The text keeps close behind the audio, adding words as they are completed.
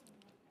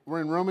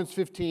We're in Romans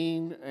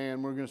 15,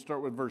 and we're going to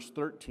start with verse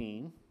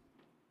 13.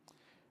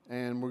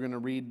 And we're going to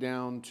read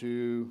down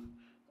to,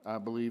 I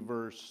believe,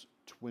 verse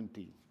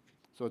 20.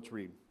 So let's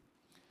read.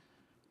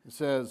 It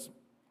says,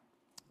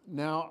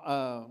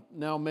 Now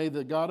may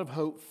the God of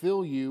hope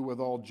fill you with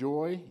all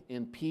joy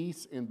and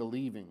peace in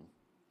believing,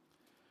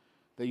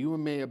 that you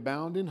may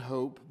abound in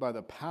hope by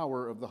the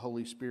power of the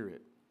Holy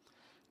Spirit.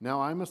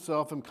 Now I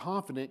myself am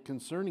confident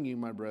concerning you,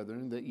 my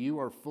brethren, that you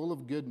are full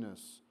of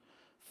goodness,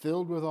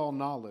 filled with all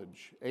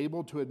knowledge,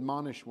 able to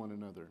admonish one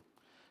another.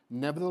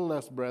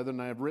 Nevertheless,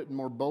 brethren, I have written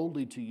more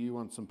boldly to you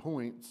on some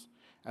points,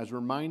 as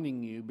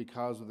reminding you,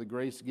 because of the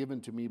grace given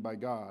to me by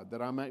God,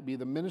 that I might be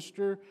a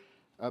minister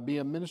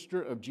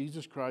of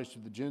Jesus Christ to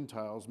the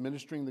Gentiles,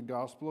 ministering the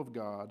gospel of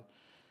God,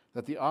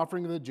 that the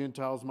offering of the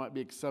Gentiles might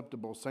be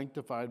acceptable,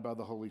 sanctified by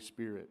the Holy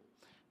Spirit.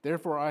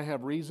 Therefore I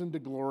have reason to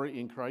glory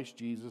in Christ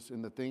Jesus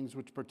in the things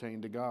which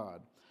pertain to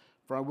God.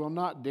 For I will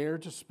not dare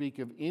to speak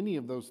of any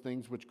of those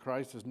things which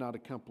Christ has not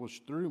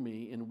accomplished through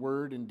me in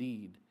word and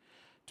deed,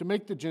 to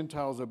make the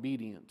Gentiles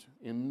obedient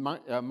in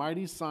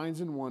mighty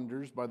signs and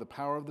wonders by the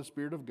power of the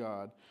Spirit of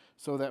God,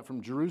 so that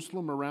from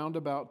Jerusalem around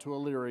about to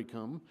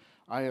Illyricum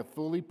I have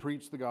fully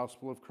preached the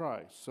gospel of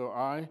Christ. So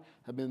I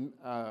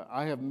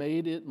have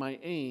made it my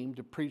aim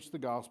to preach the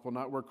gospel,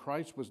 not where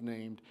Christ was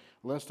named,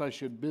 lest I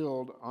should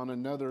build on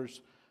another's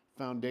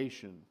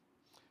foundation.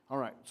 All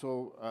right,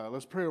 so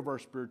let's pray over our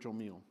spiritual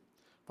meal.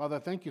 Father, I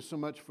thank you so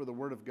much for the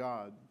Word of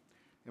God,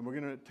 and we're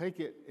going to take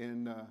it,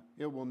 and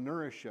it will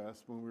nourish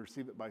us when we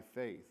receive it by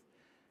faith.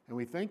 And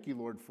we thank you,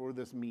 Lord, for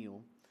this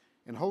meal.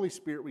 And Holy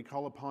Spirit, we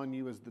call upon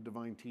you as the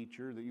divine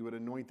teacher, that you would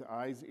anoint the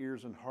eyes,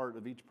 ears, and heart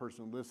of each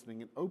person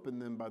listening and open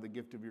them by the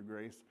gift of your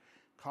grace.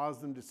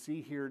 Cause them to see,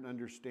 hear, and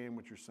understand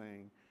what you're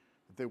saying.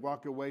 That they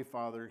walk away,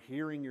 Father,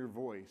 hearing your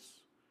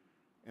voice.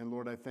 And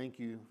Lord, I thank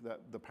you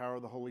that the power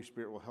of the Holy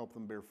Spirit will help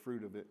them bear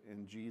fruit of it.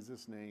 In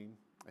Jesus' name,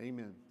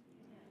 amen.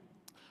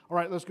 All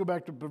right, let's go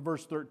back to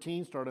verse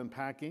 13, start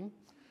unpacking.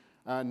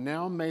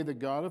 Now may the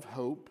God of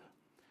hope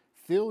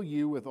fill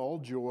you with all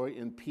joy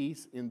and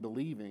peace in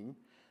believing,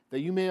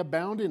 that you may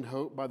abound in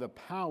hope by the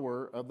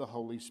power of the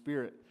Holy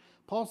Spirit.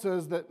 Paul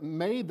says that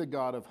may the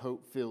God of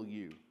hope fill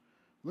you.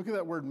 Look at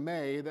that word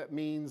may. That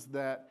means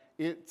that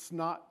it's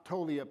not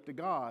totally up to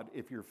God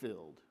if you're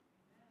filled.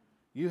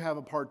 You have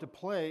a part to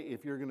play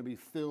if you're going to be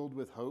filled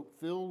with hope,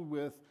 filled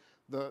with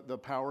the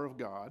power of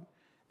God.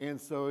 And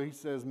so he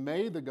says,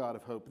 may the God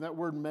of hope. And that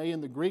word may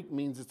in the Greek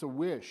means it's a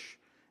wish.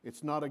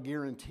 It's not a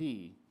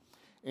guarantee.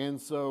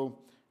 And so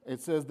it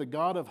says the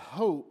God of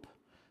hope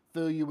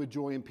fill you with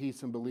joy and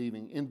peace in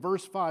believing. In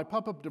verse 5,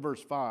 pop up to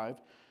verse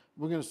 5.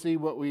 We're going to see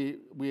what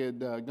we had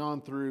gone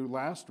through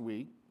last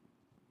week.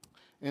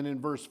 And in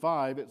verse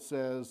 5 it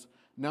says,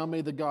 now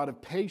may the God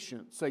of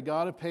patience, say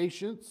God of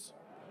patience,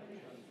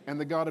 and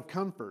the God of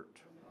comfort.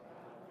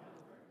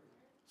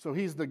 So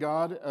he's the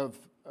God of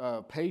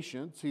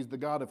patience, he's the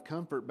God of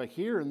comfort, but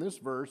here in this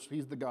verse,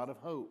 he's the God of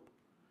hope.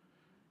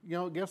 You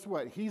know, guess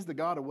what? He's the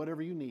God of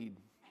whatever you need.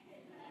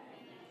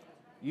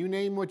 You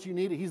name what you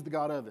need, he's the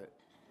God of it.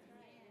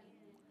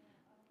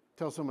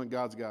 Tell someone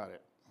God's got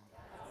it.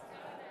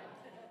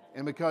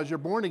 And because you're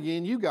born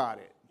again, you got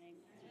it.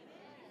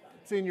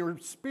 It's in your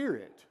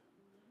spirit,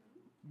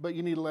 but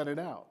you need to let it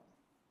out.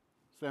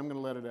 Say, I'm going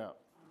to let it out.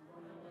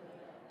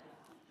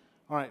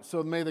 All right,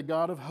 so may the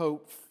God of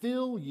hope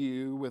fill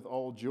you with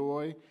all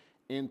joy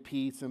and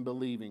peace in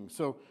believing.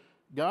 So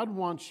God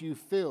wants you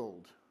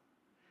filled.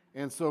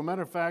 And so,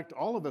 matter of fact,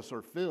 all of us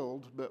are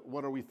filled, but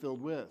what are we filled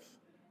with?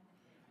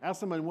 Ask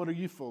somebody, what are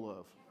you full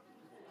of?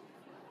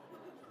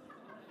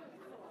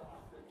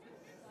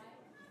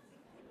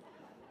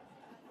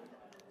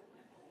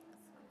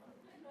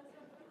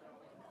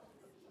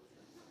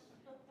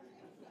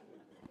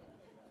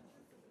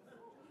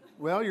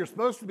 Well, you're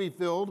supposed to be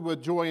filled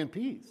with joy and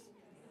peace.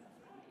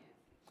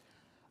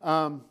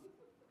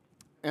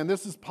 And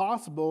this is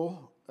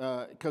possible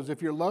because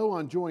if you're low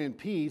on joy and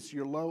peace,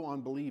 you're low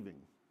on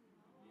believing.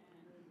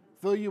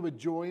 Fill you with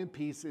joy and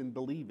peace in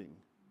believing.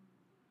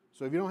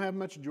 So if you don't have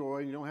much joy,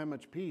 you don't have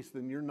much peace,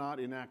 then you're not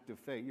in active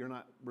faith. You're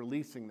not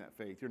releasing that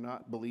faith. You're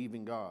not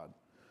believing God.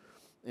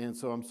 And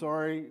so I'm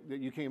sorry that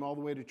you came all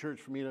the way to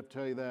church for me to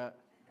tell you that.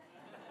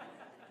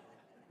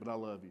 But I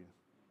love you.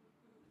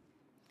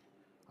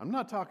 I'm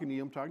not talking to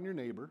you. I'm talking to your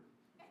neighbor.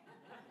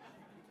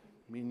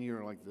 Me and you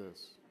are like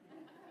this.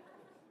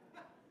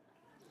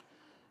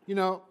 You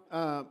know,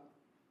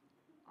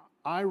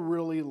 I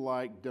really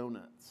like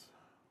donuts.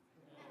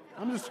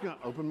 I'm just going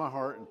to open my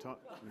heart and talk.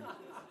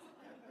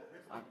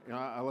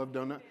 I love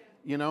donuts.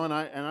 You know, and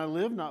I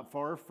live not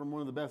far from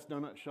one of the best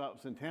donut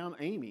shops in town,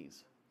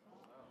 Amy's.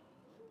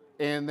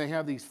 And they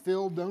have these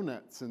filled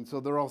donuts, and so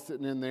they're all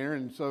sitting in there,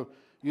 and so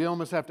you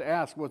almost have to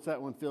ask, what's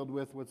that one filled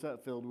with? What's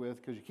that filled with?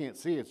 Because you can't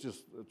see. It's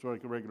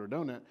like a regular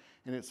donut,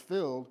 and it's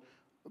filled.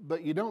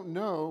 But you don't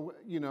know,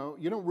 you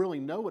don't really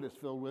know what it's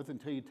filled with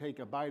until you take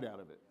a bite out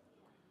of it.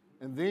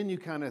 And then you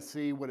kind of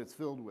see what it's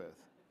filled with.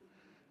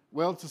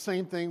 Well, it's the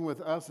same thing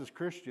with us as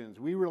Christians.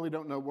 We really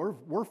don't know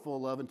what we're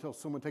full of until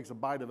someone takes a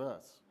bite of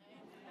us.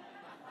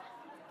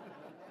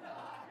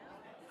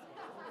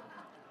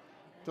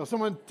 So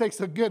someone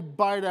takes a good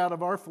bite out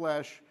of our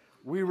flesh,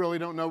 we really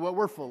don't know what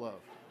we're full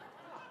of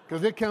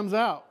because it comes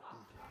out.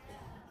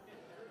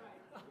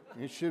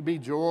 It should be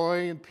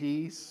joy and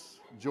peace,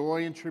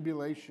 joy and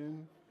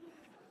tribulation.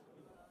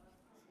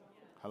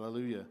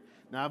 Hallelujah.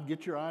 Now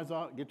get your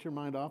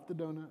mind off the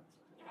donuts.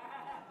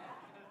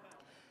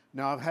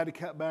 Now I've had to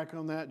cut back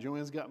on that.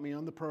 Joanne's got me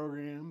on the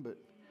program, but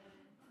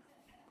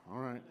all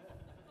right.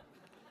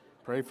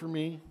 Pray for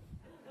me.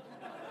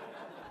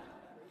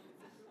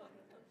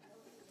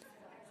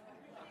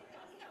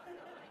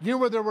 You know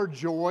where the word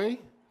joy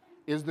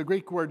is the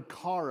Greek word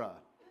chara.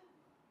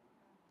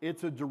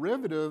 It's a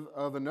derivative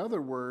of another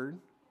word.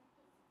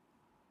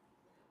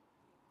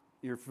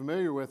 You're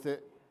familiar with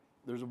it.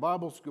 There's a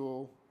Bible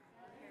school.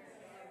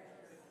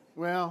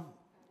 Well,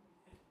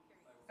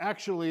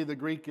 actually the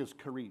Greek is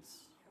charis.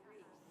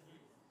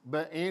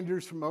 But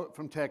Andrew's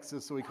from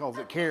Texas, so he calls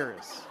it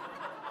charis.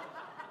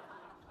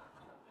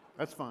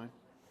 That's fine.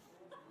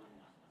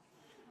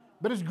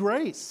 But it's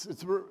grace.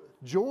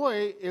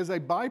 Joy is a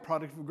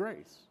byproduct of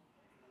grace.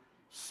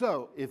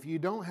 So if you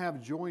don't have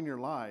joy in your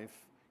life,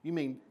 you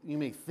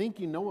may think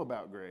you know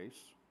about grace.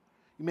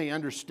 You may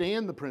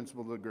understand the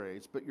principle of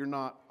grace, but you're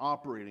not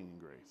operating in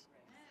grace.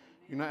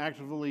 You're not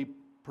actively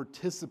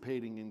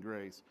participating in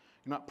grace.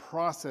 You're not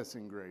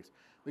processing grace.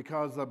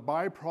 Because the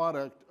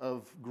byproduct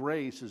of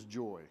grace is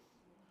joy.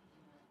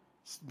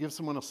 Give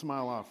someone a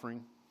smile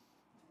offering.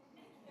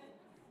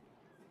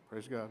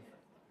 Praise God.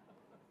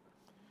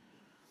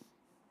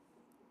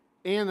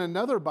 And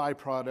another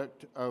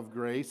byproduct of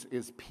grace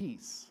is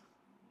peace.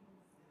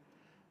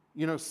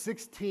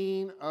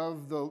 16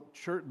 of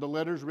the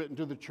letters written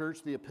to the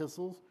church, the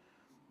epistles,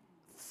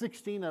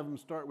 16 of them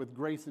start with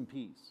grace and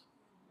peace.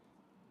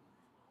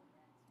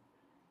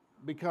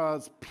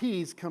 Because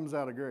peace comes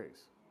out of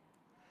grace.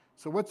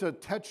 So what's a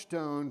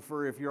touchstone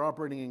for if you're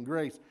operating in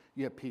grace?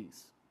 You have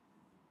peace.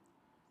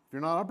 If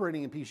you're not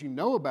operating in peace, you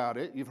know about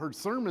it, you've heard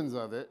sermons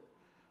of it,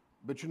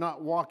 but you're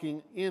not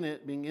walking in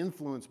it, being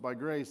influenced by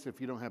grace if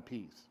you don't have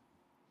peace.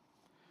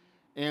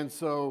 And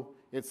so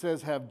it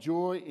says have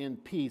joy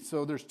and peace.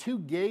 So there's two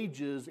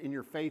gauges in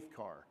your faith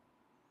car.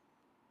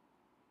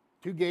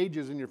 Two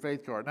gauges in your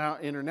faith car. Now,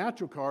 in a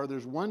natural car,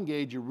 there's one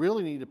gauge you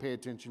really need to pay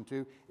attention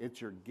to. It's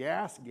your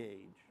gas gauge.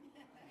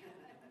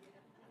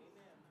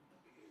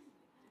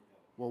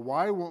 Well,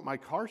 why won't my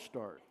car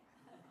start?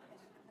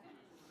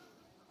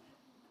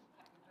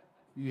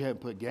 You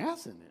haven't put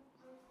gas in it.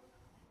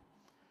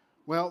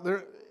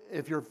 Well,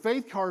 if your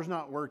faith car is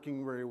not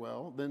working very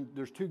well, then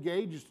there's two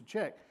gauges to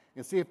check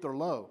and see if they're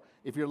low.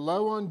 If you're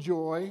low on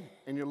joy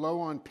and you're low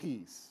on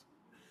peace,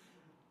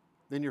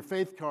 then your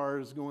faith car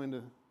is going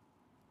to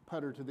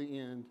putter to the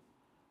end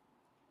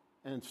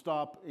and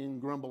stop in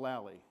Grumble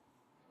Alley.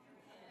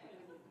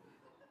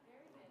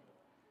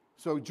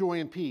 So joy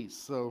and peace.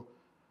 So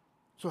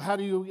how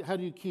do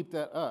you keep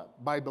that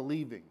up? By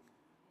believing.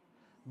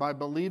 By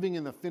believing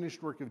in the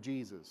finished work of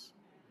Jesus.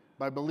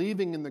 By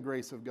believing in the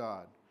grace of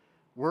God.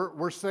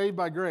 We're saved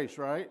by grace,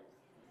 right?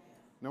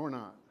 No, we're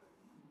not.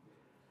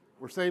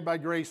 We're saved by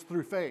grace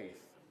through faith.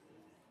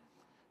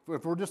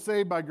 If we're just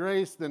saved by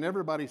grace, then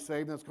everybody's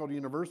saved. That's called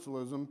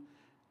universalism,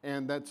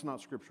 and that's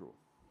not scriptural.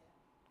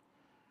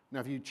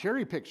 Now, if you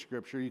cherry pick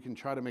Scripture, you can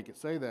try to make it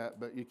say that,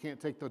 but you can't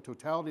take the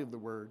totality of the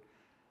Word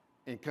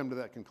and come to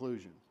that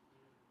conclusion.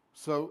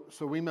 So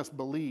we must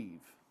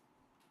believe.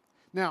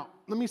 Now,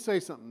 let me say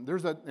something.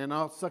 And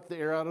I'll suck the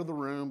air out of the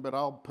room, but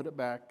I'll put it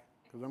back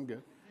because I'm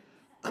good.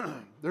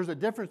 There's a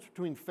difference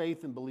between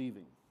faith and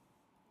believing.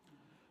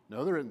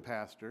 No, there isn't,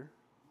 Pastor.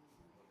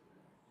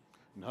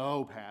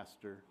 No,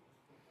 Pastor.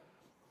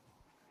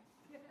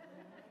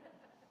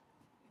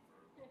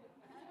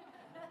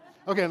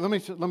 Okay,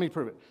 let me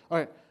prove it. All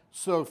right,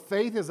 so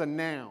faith is a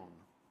noun.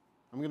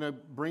 I'm going to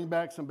bring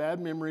back some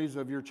bad memories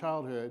of your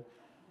childhood.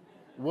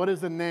 What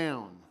is a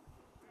noun?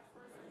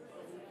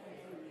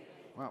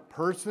 Wow,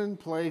 person,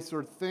 place,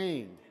 or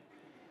thing.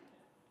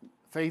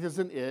 Faith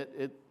isn't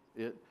it.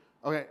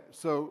 Okay,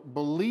 so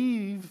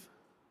believing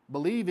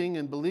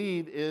and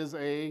believe is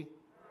a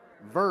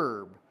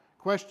verb.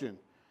 Question,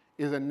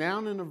 is a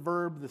noun and a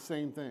verb the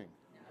same thing?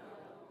 No.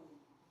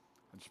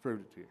 I just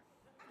proved it to you.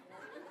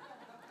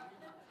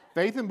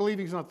 Faith and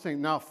believing is not the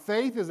same. Now,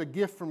 faith is a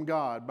gift from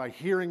God by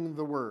hearing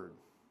the word.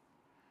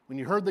 When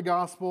you heard the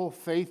gospel,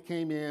 faith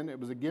came in. It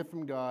was a gift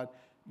from God.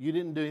 You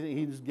didn't do anything.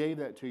 He just gave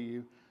that to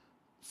you.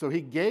 So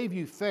he gave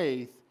you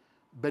faith,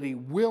 but he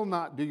will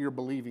not do your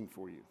believing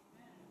for you.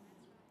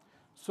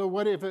 So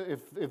what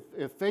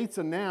if faith's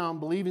a noun,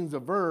 believing's a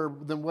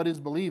verb, then what is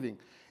believing?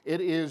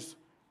 It is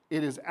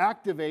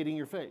activating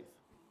your faith.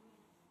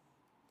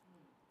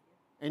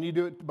 And you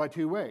do it by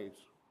two ways.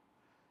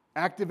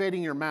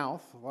 Activating your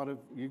mouth. A lot of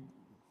you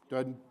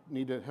doesn't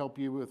need to help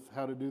you with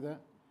how to do that.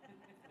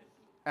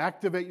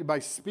 Activate you by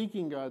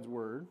speaking God's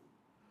word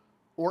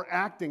or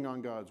acting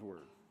on God's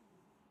word.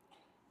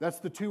 That's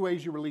the two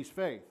ways you release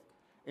faith.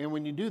 And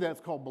when you do that,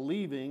 it's called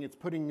believing. It's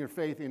putting your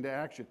faith into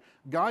action.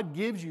 God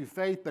gives you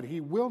faith, but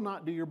he will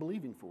not do your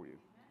believing for you.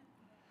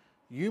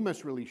 You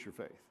must release your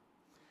faith.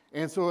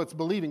 And so it's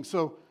believing.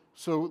 So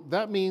So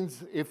that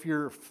means if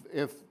you're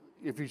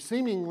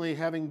seemingly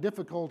having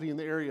difficulty in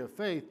the area of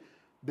faith,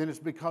 then it's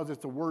because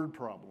it's a word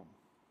problem.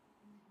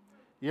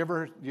 You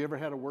ever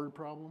had a word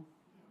problem?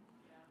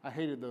 I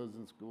hated those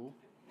in school.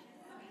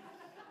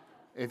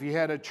 If you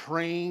had a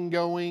train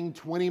going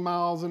 20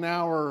 miles an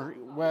hour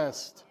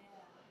west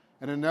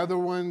and another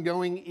one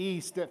going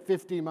east at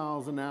 50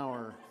 miles an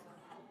hour,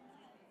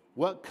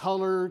 what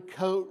color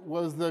coat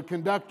was the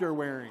conductor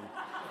wearing?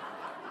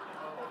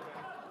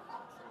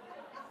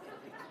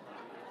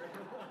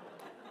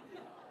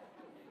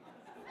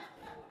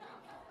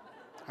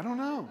 I don't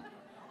know.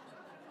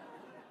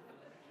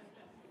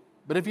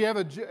 But if you have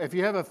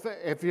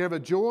a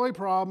joy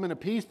problem and a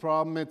peace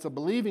problem, it's a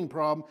believing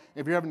problem.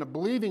 If you're having a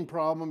believing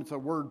problem, it's a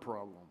word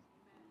problem.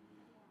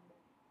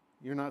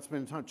 You're not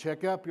spending time.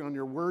 Check up on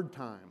your word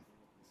time.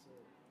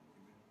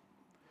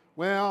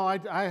 Well,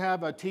 I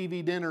have a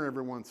TV dinner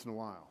every once in a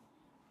while.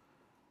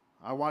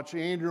 I watch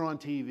Andrew on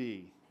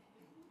TV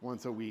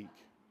once a week,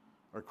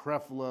 or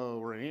Creflo,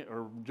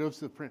 or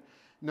Joseph Prince.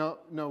 No,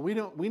 we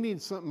don't. We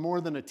need something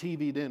more than a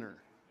TV dinner.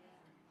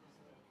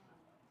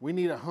 We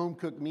need a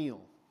home-cooked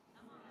meal.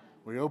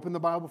 We open the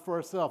Bible for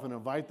ourselves and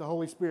invite the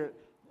Holy Spirit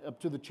up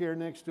to the chair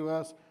next to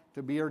us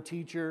to be our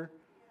teacher,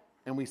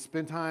 and we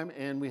spend time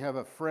and we have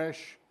a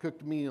fresh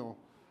cooked meal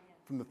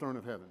from the throne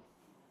of heaven.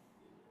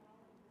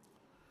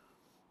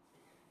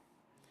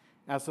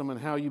 Ask someone,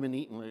 how you been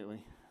eating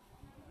lately?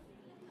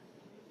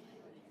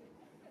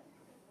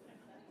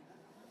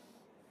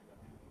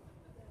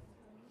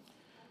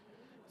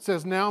 It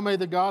says, now may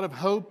the God of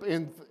hope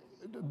and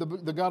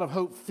the God of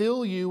hope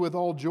fill you with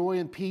all joy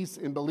and peace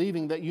in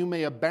believing, that you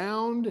may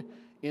abound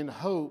in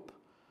hope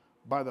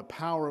by the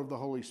power of the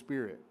Holy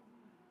Spirit.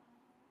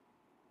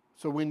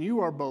 So when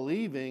you are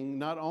believing,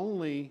 not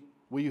only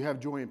will you have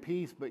joy and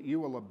peace, but you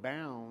will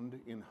abound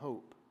in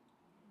hope.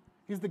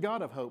 He's the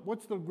God of hope.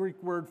 What's the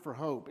Greek word for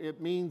hope?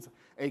 It means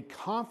a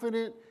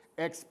confident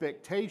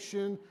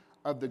expectation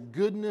of the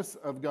goodness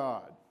of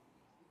God.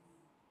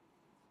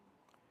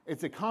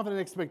 It's a confident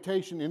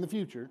expectation in the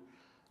future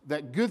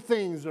that good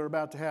things are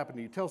about to happen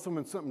to you. Tell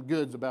someone something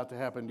good's about to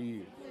happen to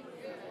you.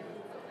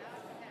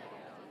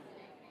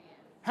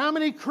 How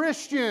many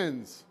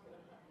Christians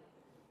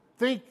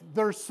think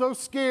they're so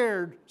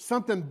scared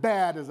something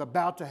bad is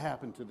about to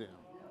happen to them?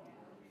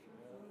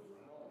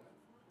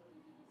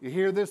 You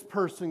hear this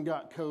person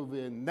got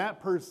COVID and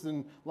that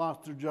person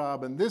lost their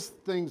job and this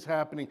thing's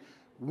happening.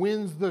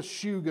 When's the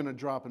shoe going to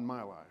drop in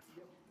my life?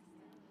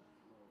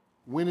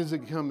 When is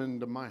it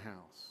coming to my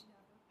house?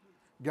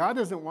 God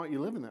doesn't want you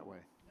living that way.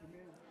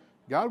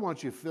 God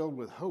wants you filled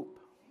with hope.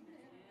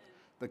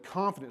 The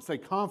confident, say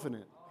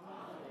confident,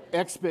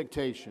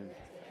 expectation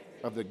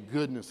of the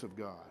goodness of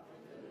God.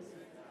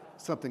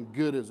 Something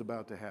good is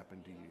about to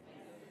happen to you.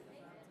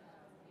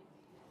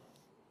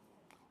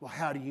 Well,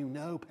 how do you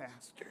know,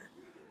 Pastor?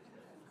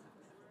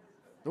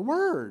 The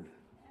Word.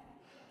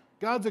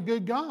 God's a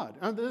good God.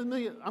 I'm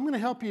going to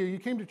help you. You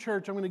came to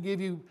church. I'm going to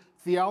give you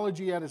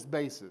theology at its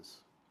basis.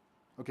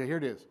 Okay, here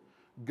it is.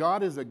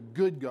 God is a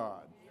good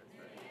God.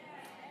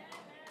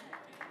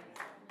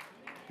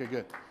 Okay,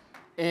 good.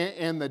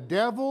 And the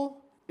devil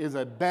is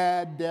a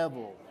bad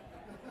devil.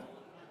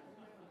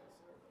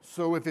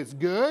 So if it's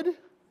good,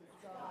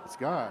 it's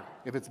God.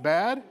 If it's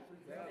bad,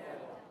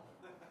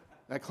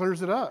 that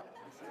clears it up.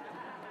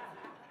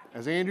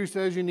 As Andrew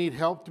says, you need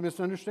help to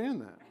misunderstand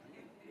that.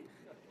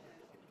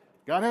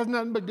 God has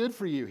nothing but good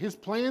for you. His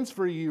plans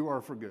for you are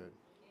for good.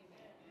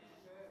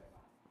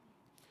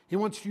 He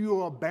wants you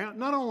to abound,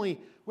 not only,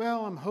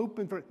 well, I'm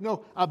hoping for,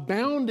 no,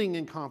 abounding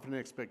in confident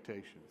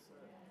expectations.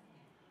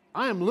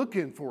 I am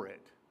looking for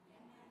it.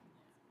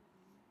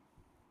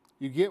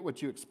 You get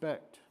what you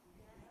expect.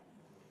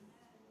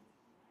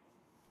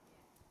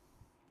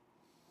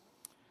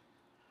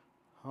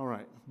 All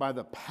right, by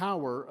the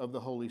power of the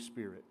Holy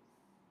Spirit.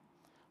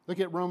 Look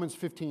at Romans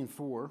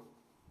 15:4.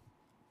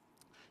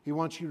 He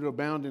wants you to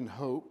abound in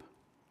hope,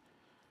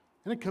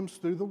 and it comes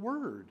through the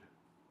Word.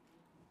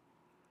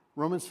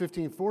 Romans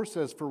 15:4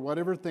 says, for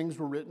whatever things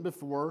were written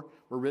before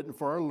were written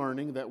for our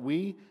learning, that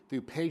we,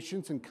 through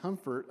patience and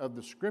comfort of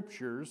the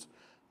Scriptures,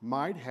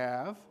 might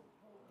have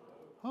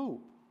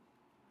hope.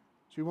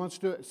 So he wants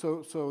to.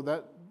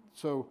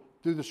 So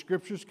through the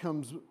Scriptures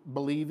comes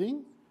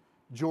believing,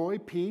 joy,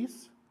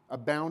 peace,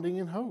 abounding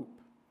in hope.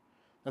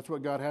 That's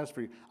what God has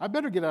for you. I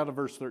better get out of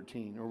verse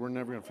 13, or we're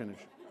never going to finish.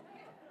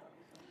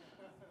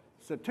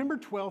 September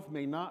 12th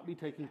may not be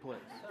taking place.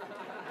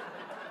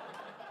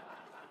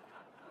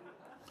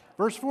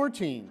 Verse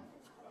 14.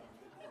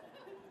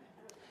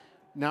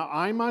 Now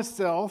I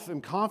myself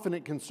am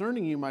confident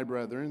concerning you, my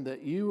brethren,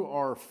 that you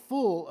are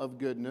full of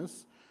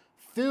goodness,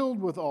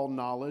 filled with all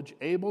knowledge,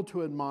 able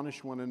to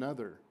admonish one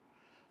another.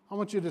 I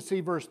want you to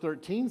see verse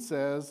 13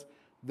 says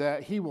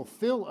that he will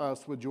fill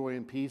us with joy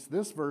and peace.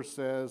 This verse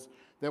says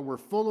that we're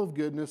full of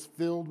goodness,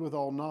 filled with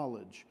all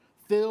knowledge.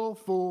 Full,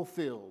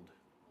 filled.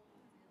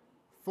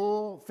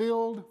 Full,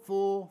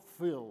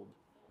 filled.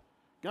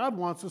 God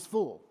wants us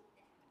full.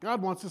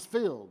 God wants us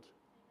filled.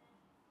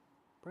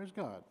 Praise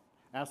God.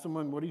 Ask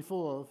someone, what are you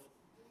full of?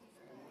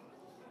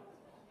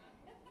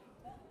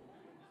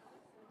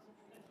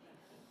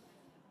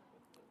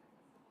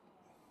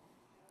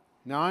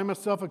 Now I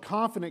myself am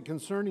confident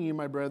concerning you,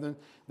 my brethren,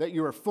 that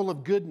you are full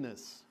of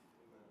goodness.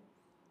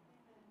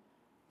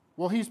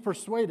 Well, he's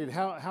persuaded.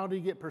 How did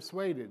he get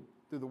persuaded?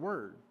 Through the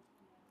Word.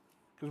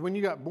 Because when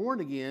you got born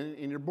again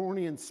and you're born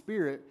in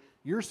spirit,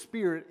 your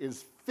spirit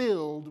is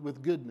filled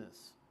with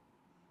goodness.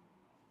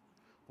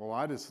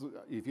 Well,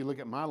 if you look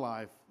at my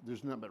life,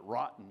 there's nothing but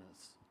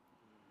rottenness.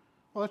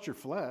 Well, that's your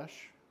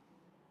flesh.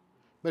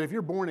 But if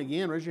you're born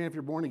again, raise your hand if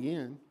you're born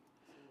again,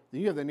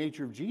 then you have the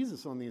nature of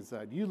Jesus on the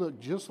inside. You look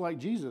just like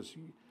Jesus.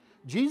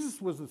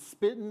 Jesus was the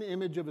spitting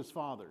image of his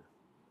Father.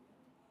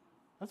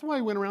 That's why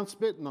he went around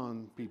spitting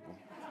on people.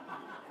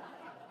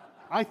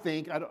 I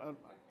think,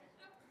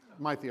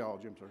 my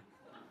theology, I'm sorry.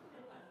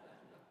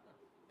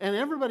 And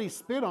everybody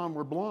spit on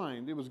were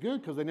blind. It was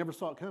good because they never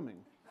saw it coming.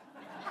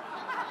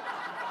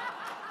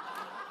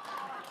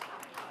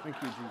 Thank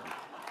you, Jesus.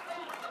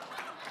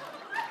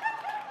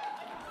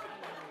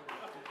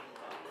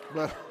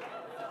 But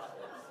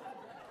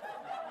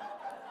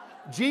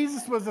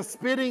Jesus was a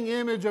spitting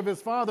image of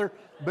his Father,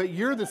 but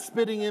you're the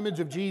spitting image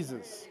of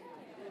Jesus.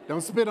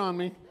 Don't spit on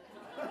me.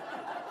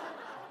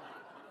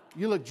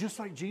 You look just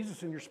like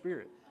Jesus in your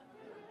spirit.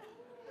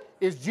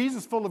 Is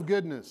Jesus full of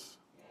goodness?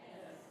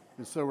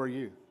 And so are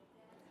you.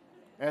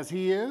 As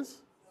he is,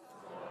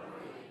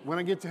 when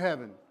I get to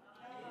heaven,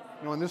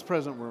 in this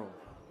present world,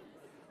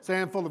 say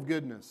I'm full of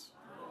goodness.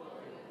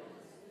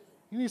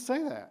 You need to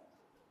say that.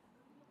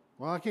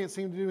 Well, I can't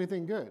seem to do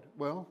anything good.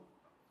 Well,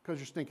 because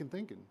you're stinking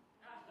thinking.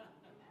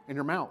 In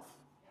your mouth.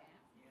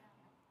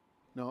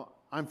 No,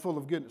 I'm full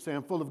of goodness. Say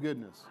I'm full of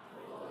goodness.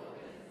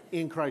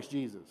 In Christ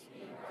Jesus.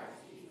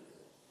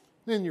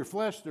 Then in your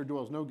flesh there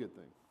dwells no good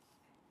thing.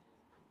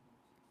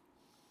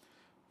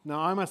 Now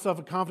I myself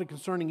am confident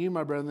concerning you,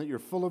 my brethren, that you're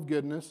full of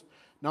goodness.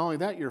 Not only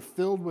that, you're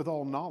filled with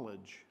all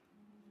knowledge.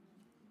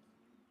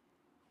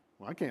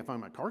 Well, I can't find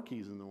my car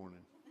keys in the morning.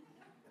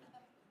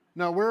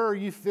 Now, where are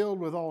you filled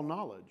with all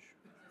knowledge?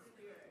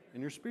 In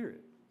your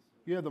spirit.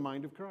 You have the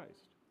mind of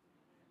Christ.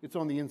 It's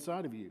on the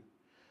inside of you.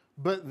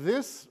 But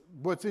this,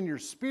 what's in your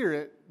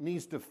spirit,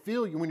 needs to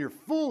fill you. When you're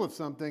full of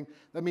something,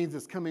 that means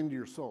it's come into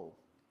your soul.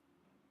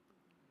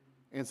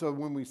 And so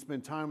when we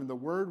spend time in the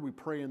Word, we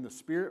pray in the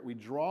Spirit, we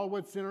draw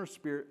what's in our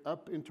spirit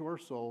up into our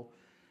soul.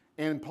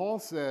 And Paul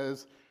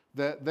says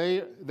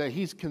that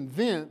he's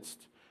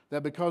convinced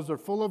that because they're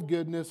full of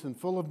goodness and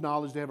full of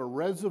knowledge, they have a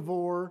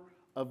reservoir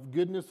of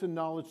goodness and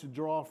knowledge to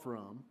draw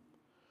from,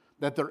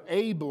 that they're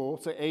able,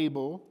 say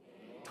able,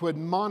 to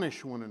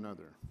admonish one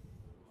another.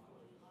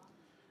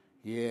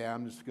 Yeah,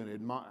 I'm just going to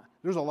admonish.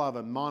 There's a lot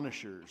of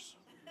admonishers.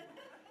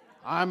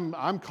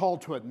 I'm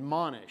called to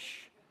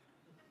admonish.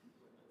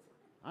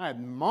 I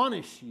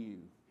admonish you.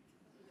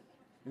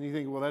 And you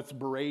think, well, that's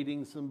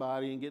berating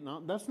somebody and getting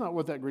on. That's not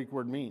what that Greek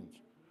word means.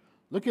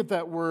 Look at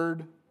that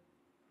word.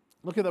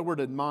 Look at that word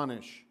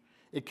admonish.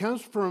 It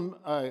comes from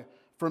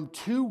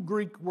two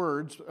Greek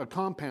words, a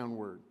compound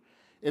word.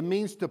 It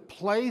means to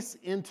place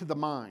into the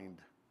mind.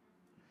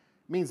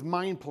 It means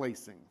mind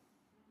placing.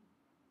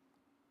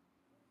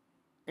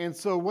 And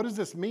so what does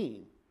this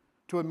mean,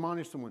 to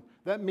admonish someone?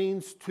 That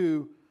means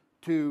to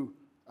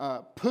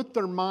put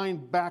their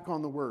mind back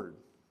on the Word.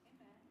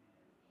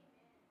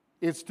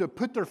 It's to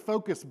put their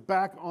focus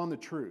back on the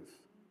truth.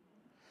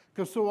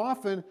 Because so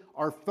often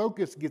our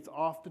focus gets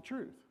off the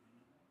truth.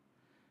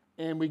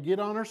 And we get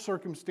on our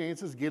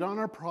circumstances, get on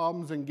our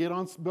problems, and get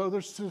on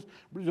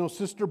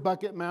Sister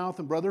Bucket Mouth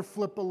and Brother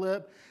Flip a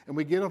Lip, and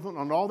we get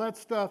on all that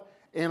stuff,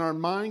 and our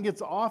mind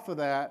gets off of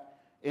that.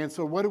 And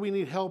so what do we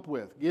need help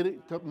with? Get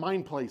it to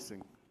mind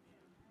placing.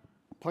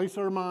 Place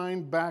our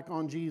mind back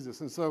on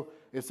Jesus. And so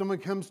if someone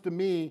comes to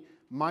me,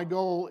 my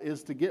goal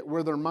is to get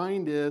where their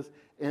mind is,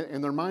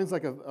 and their mind's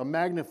like a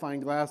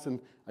magnifying glass, and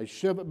I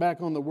shove it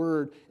back on the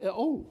Word. And,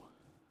 oh,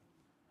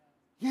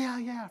 yeah,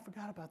 I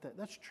forgot about that.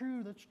 That's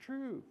true.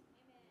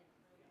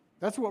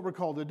 That's what we're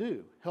called to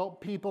do. Help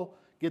people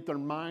get their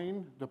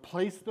mind, to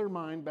place their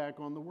mind back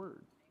on the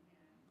Word.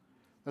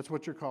 That's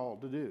what you're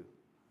called to do.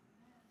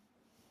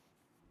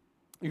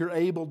 You're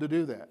able to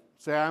do that.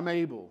 Say, I'm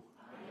able.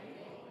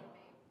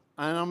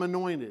 And I'm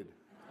anointed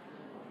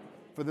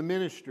for the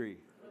ministry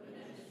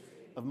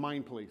of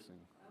mind placing.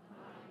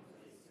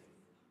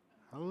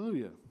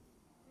 Hallelujah.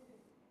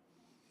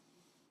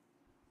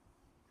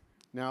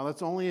 Now,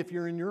 that's only if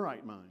you're in your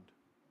right mind.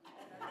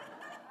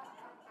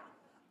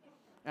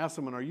 Ask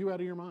someone, are you out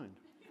of your mind?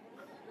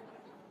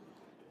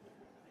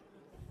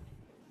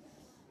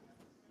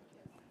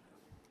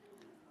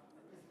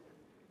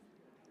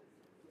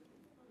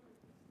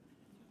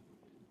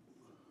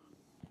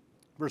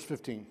 Verse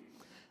 15.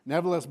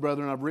 Nevertheless,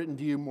 brethren, I've written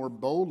to you more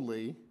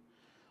boldly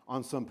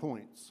on some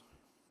points,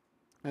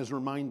 as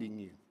reminding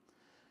you,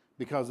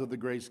 because of the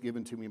grace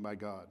given to me by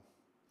God.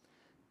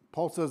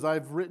 Paul says,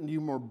 I've written to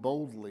you more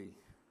boldly.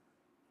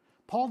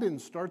 Paul didn't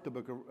start the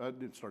book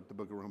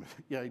of Romans.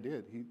 Yeah, he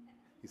did.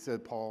 He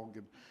said Paul.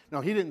 No,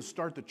 he didn't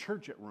start the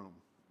church at Rome.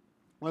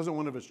 It wasn't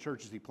one of his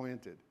churches he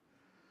planted.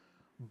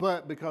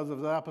 But because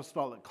of the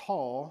apostolic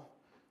call,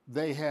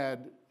 they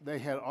had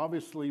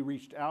obviously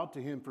reached out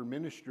to him for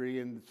ministry,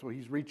 and so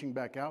he's reaching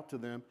back out to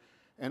them.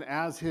 And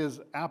as his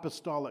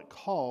apostolic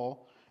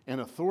call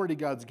and authority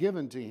God's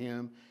given to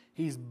him,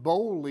 he's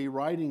boldly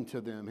writing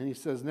to them. And he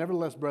says,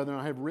 nevertheless, brethren,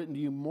 I have written to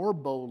you more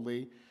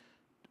boldly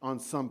on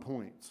some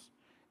points.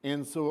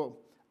 And so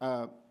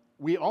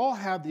we all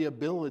have the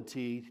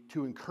ability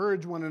to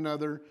encourage one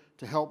another,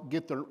 to help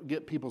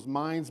get people's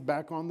minds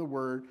back on the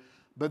Word.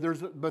 But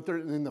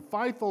in the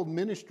fivefold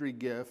ministry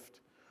gift,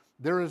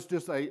 there is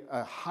just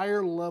a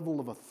higher level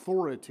of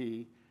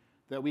authority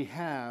that we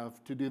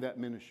have to do that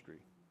ministry.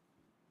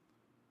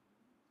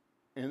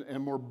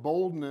 And more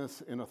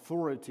boldness and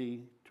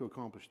authority to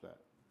accomplish that.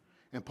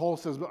 And Paul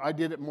says, but I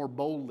did it more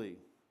boldly.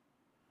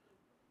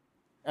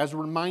 As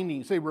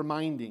reminding, say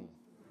reminding.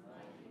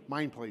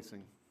 Mind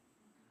placing.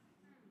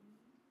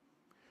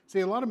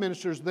 See, a lot of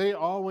ministers, they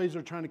always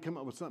are trying to come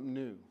up with something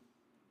new.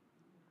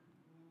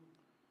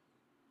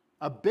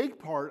 A big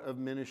part of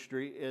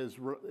ministry is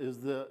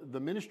the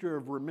ministry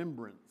of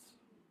remembrance.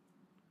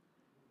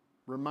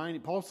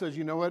 Paul says,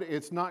 you know what?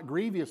 It's not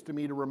grievous to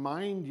me to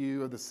remind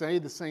you of say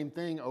the same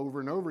thing over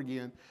and over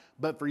again,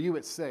 but for you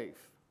it's safe.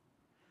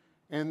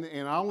 And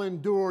I'll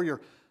endure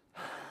your,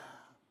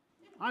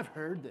 I've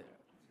heard that.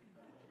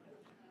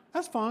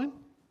 That's fine.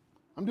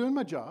 I'm doing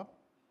my job.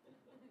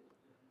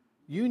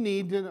 You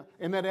need to,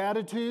 and that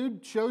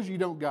attitude shows you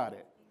don't got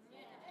it.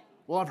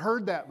 Well, I've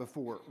heard that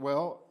before.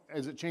 Well,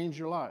 has it changed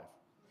your life?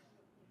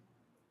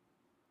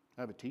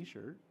 I have a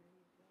t-shirt.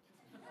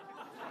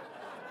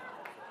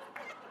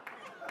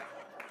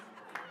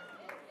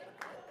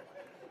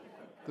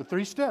 The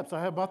 3 steps.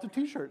 I have bought the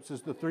t-shirt. It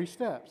says the 3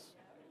 steps.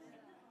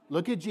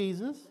 Look at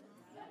Jesus.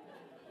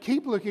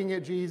 Keep looking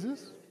at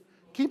Jesus.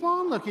 Keep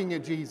on looking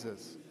at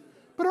Jesus.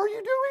 But are you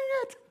doing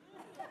it?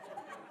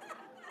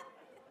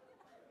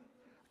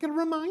 I can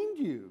remind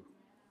you.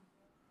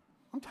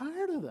 I'm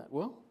tired of that.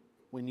 Well,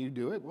 when you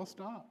do it, we'll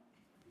stop.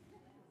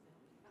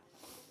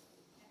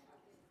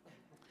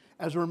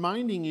 As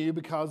reminding you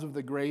because of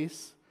the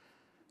grace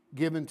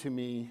given to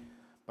me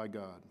by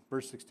God.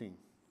 Verse 16.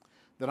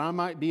 That I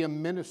might be a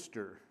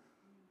minister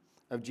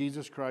of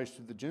Jesus Christ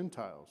to the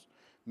Gentiles,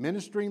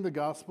 ministering the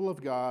gospel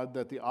of God,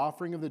 that the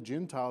offering of the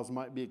Gentiles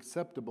might be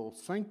acceptable,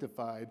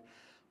 sanctified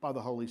by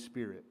the Holy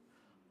Spirit.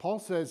 Paul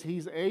says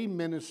he's a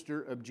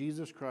minister of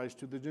Jesus Christ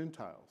to the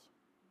Gentiles.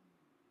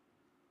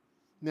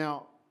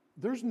 Now,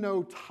 there's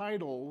no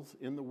titles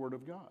in the Word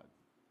of God.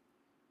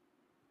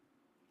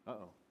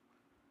 Uh-oh.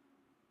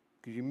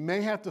 Because you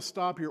may have to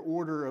stop your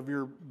order of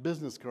your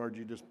business card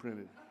you just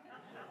printed.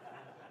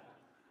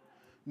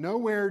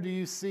 Nowhere do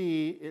you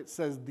see it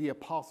says the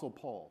Apostle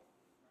Paul.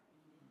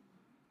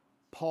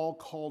 Paul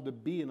called to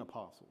be an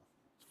apostle.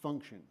 It's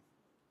function.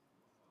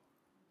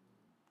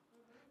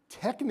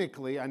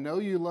 Technically, I know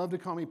you love to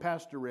call me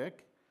Pastor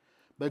Rick,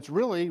 but it's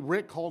really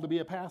Rick called to be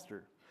a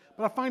pastor.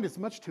 But I find it's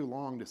much too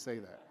long to say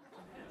that.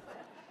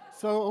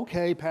 So,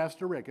 okay,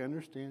 Pastor Rick, I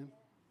understand.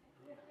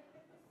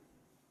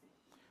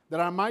 That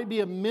I might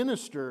be a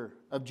minister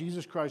of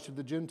Jesus Christ to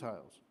the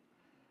Gentiles.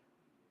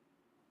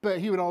 But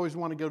he would always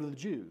want to go to the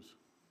Jews.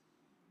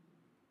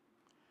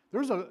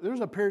 There's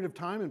a period of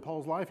time in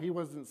Paul's life he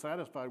wasn't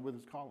satisfied with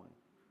his calling.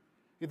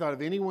 He thought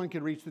if anyone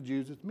could reach the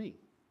Jews, it's me.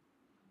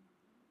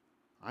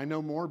 I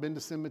know more, been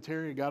to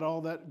seminary, I got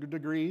all that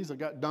degrees, I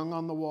got dung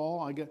on the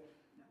wall, I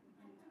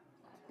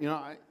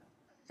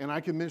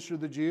can minister to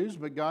the Jews,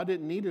 but God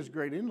didn't need his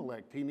great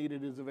intellect, he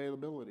needed his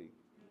availability.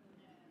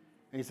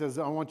 And he says,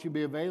 I want you to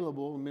be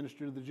available and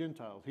minister to the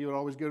Gentiles. He would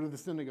always go to the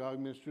synagogue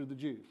and minister to the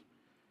Jews.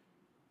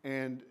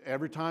 And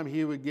every time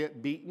he would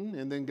get beaten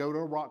and then go to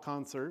a rock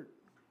concert,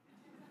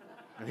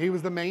 and he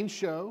was the main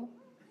show.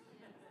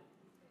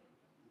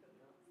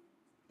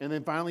 And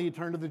then finally he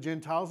turned to the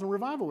Gentiles and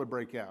revival would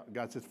break out.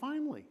 God says,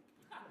 finally.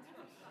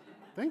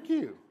 Thank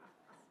you.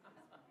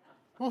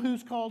 Well,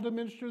 who's called to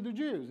minister to the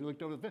Jews? He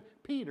looked over the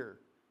Peter.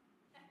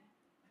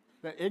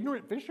 That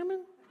ignorant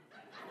fisherman?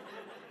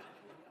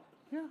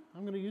 Yeah,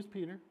 I'm going to use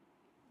Peter.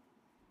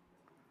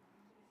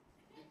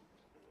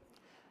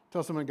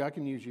 Tell someone God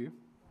can use you.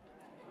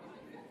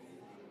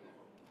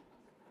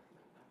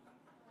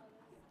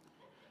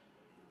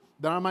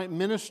 That I might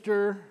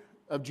minister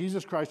of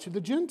Jesus Christ to the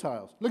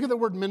Gentiles. Look at the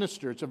word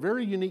minister. It's a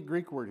very unique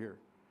Greek word here.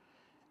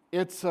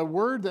 It's a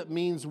word that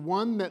means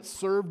one that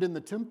served in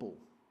the temple.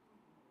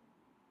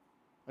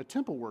 A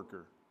temple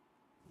worker.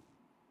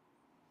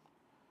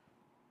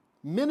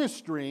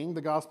 Ministering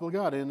the gospel of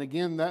God. And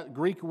again, that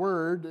Greek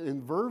word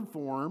in verb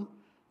form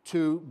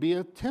to be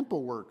a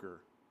temple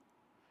worker.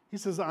 He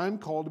says, I'm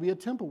called to be a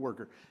temple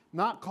worker.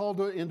 Not called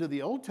into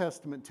the Old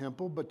Testament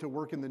temple, but to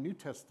work in the New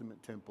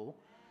Testament temple,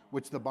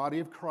 which the body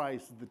of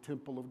Christ is the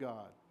temple of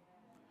God.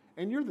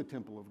 And you're the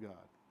temple of God.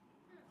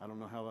 I don't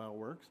know how that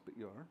works, but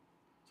you are.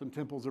 Some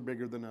temples are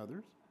bigger than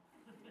others.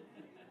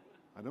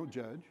 I don't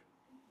judge.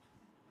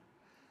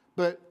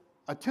 But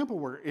a temple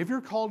worker, if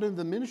you're called into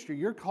the ministry,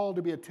 you're called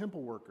to be a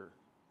temple worker.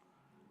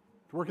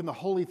 To work in the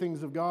holy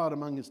things of God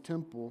among his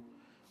temple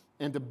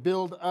and to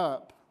build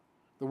up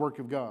the work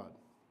of God.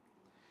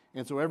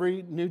 And so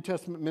every New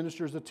Testament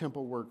minister is a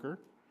temple worker.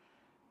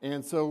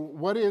 And so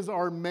what is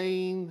our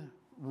main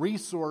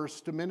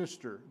resource to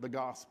minister? The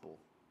gospel.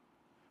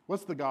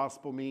 What's the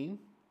gospel mean?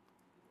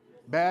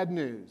 Bad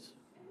news.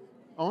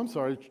 Oh, I'm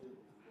sorry.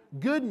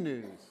 Good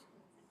news.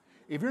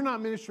 If you're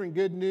not ministering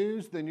good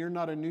news, then you're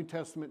not a New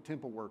Testament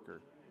temple worker.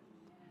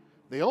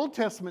 The Old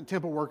Testament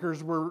temple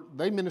workers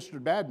they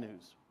ministered bad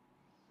news.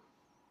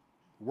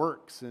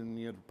 Works, and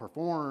you had to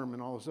perform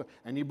and all this stuff.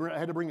 And you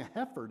had to bring a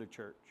heifer to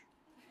church.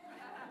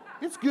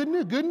 It's good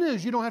news. Good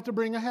news, you don't have to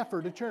bring a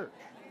heifer to church.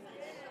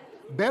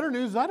 Better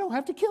news, I don't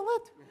have to kill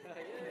it.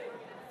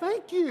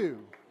 Thank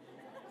you.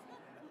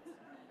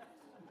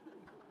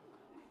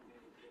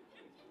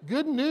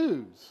 Good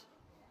news.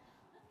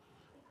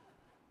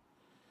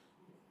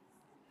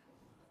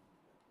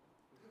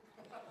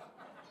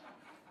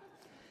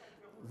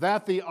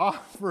 That the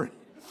offering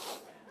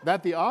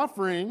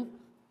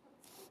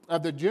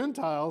of the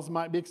Gentiles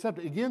might be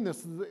accepted. Again,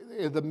 this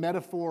is the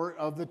metaphor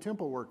of the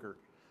temple worker.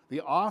 The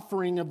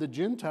offering of the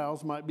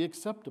Gentiles might be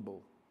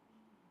acceptable.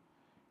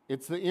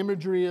 It's the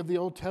imagery of the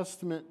Old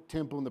Testament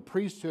temple and the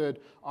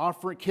priesthood,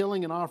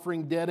 killing and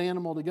offering dead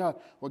animal to God.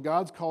 Well,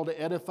 God's called to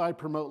edify,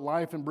 promote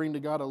life, and bring to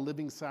God a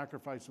living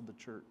sacrifice of the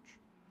church.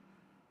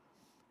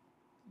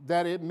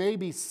 That it may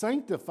be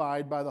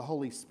sanctified by the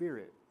Holy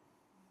Spirit.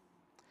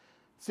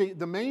 See,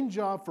 the main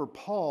job for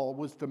Paul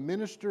was to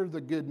minister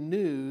the good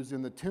news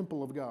in the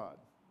temple of God.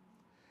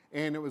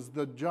 And it was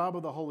the job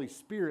of the Holy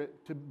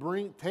Spirit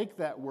to take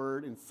that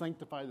word and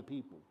sanctify the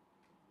people.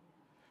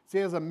 See,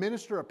 as a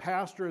minister, a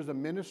pastor, as a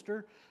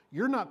minister,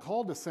 you're not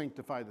called to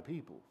sanctify the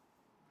people.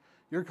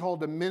 You're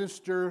called to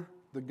minister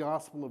the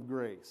gospel of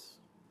grace.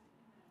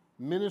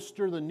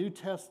 Minister the New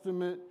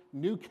Testament,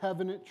 New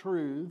Covenant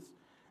truths,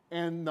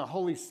 and the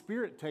Holy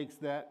Spirit takes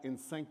that and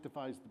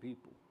sanctifies the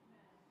people.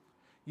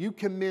 You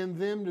commend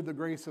them to the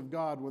grace of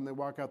God when they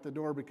walk out the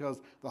door, because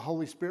the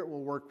Holy Spirit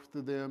will work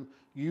through them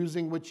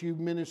using what you've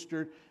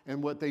ministered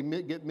and what they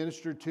get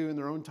ministered to in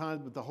their own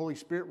time, but the Holy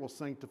Spirit will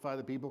sanctify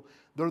the people.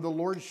 They're the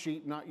Lord's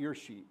sheep, not your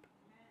sheep.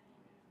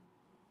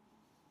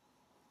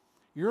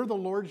 You're the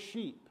Lord's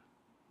sheep.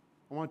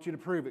 I want you to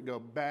prove it. Go,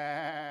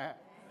 bah.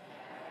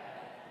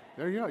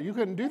 There you go. You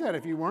couldn't do that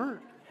if you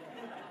weren't.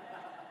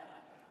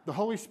 The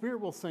Holy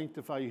Spirit will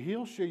sanctify you.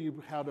 He'll show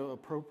you how to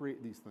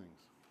appropriate these things.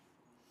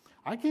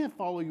 I can't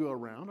follow you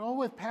around.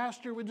 Oh, if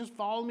pastor would just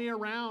follow me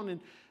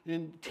around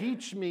and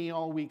teach me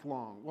all week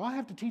long. Well, I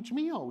have to teach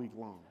me all week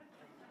long.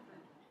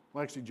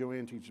 Well, actually,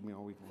 Joanne teaches me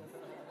all week long.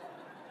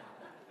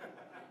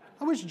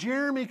 I wish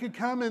Jeremy could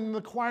come and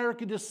the choir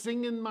could just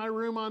sing in my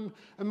room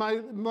in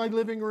my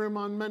living room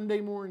on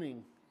Monday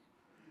morning.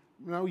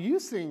 No,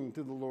 you sing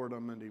to the Lord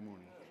on Monday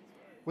morning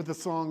with the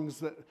songs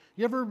that...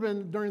 You ever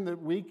been during the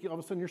week, all of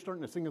a sudden you're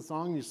starting to sing a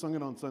song and you sung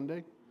it on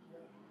Sunday?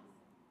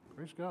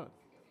 Praise God.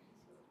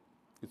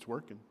 It's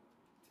working.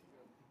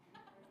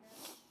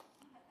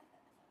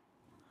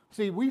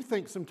 See, we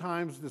think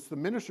sometimes it's the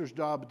minister's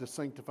job to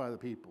sanctify the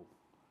people.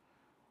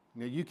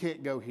 Now, you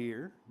can't go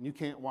here, and you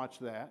can't watch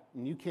that,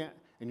 and you can't,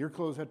 and your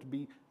clothes have to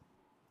be...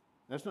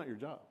 That's not your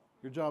job.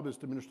 Your job is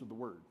to minister the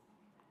word.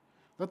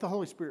 Let the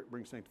Holy Spirit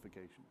bring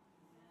sanctification.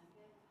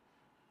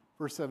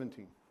 Verse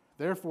 17.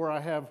 Therefore, I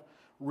have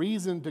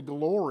reason to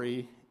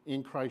glory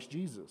in Christ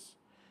Jesus,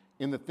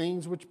 in the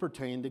things which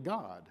pertain to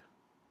God.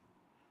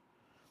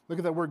 Look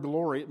at that word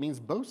glory. It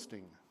means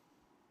boasting.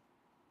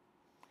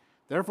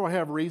 Therefore, I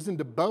have reason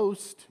to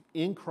boast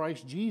in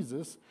Christ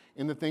Jesus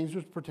in the things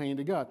which pertain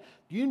to God.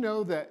 Do you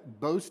know that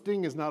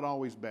boasting is not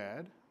always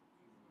bad?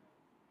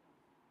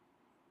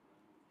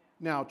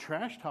 Now,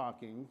 trash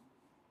talking,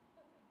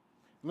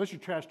 unless you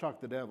trash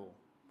talk the devil,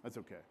 that's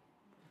okay.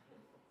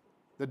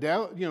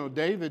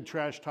 David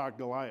trash talked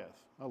Goliath.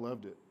 I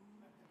loved it.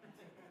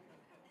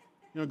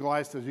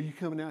 Goliath says, "Are you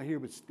coming out here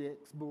with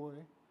sticks, boy?"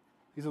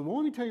 He says, "Well,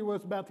 let me tell you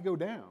what's about to go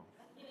down.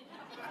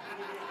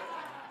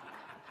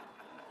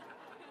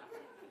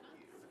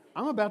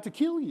 I'm about to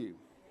kill you.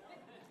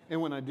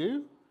 And when I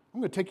do,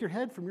 I'm going to take your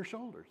head from your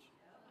shoulders.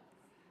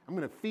 I'm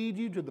going to feed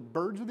you to the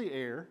birds of the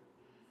air.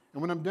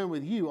 And when I'm done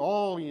with you,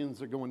 all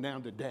ends are going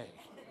down today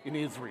in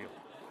Israel."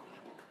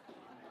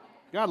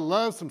 God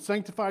loves some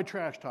sanctified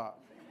trash talk.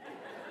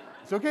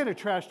 It's okay to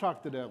trash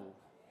talk the devil,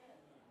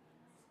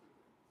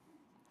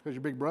 because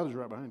your big brother's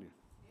right behind you.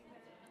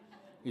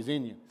 He's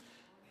in you.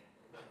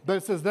 But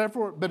it says,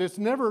 therefore, but it's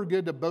never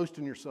good to boast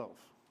in yourself.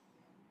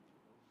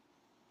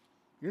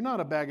 You're not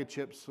a bag of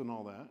chips and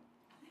all that.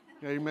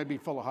 Yeah, you may be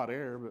full of hot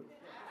air, but...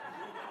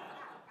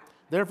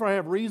 Therefore, I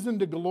have reason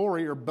to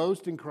glory or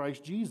boast in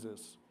Christ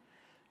Jesus.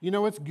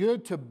 It's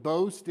good to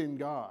boast in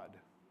God.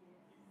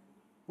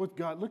 With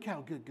God, look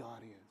how good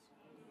God is.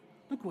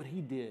 Look what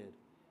He did.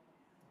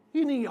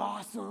 Isn't He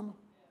awesome?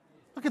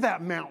 Look at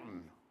that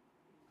mountain.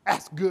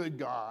 That's good,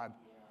 God.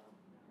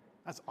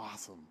 That's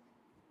awesome.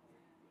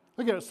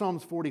 Look at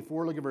Psalms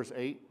 44. Look at verse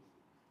 8.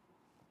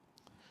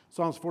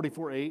 Psalms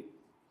 44:8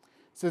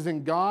 says,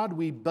 "In God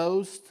we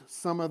boast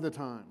some of the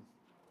time."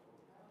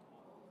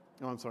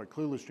 Oh, I'm sorry,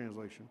 Clueless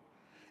translation.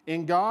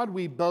 "In God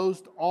we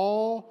boast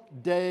all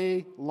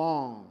day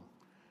long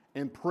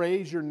and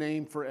praise your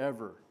name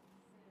forever."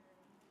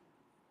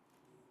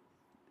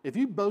 If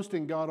you boast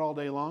in God all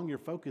day long, your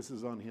focus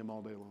is on Him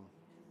all day long.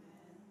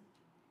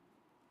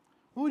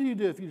 What would you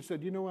do if you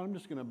said, you know what, I'm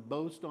just going to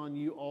boast on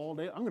you all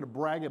day. I'm going to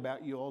brag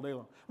about you all day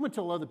long. I'm going to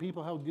tell other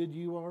people how good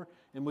you are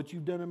and what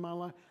you've done in my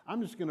life.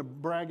 I'm just going to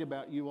brag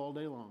about you all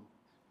day long.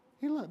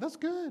 That's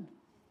good.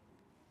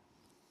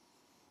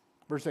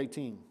 Verse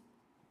 18.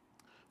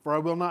 For I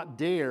will not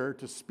dare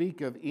to speak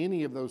of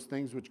any of those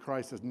things which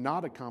Christ has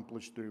not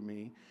accomplished through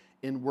me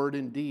in word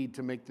and deed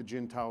to make the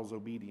Gentiles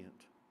obedient.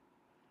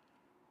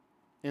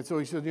 And so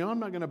he says, I'm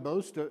not going to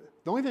boast. The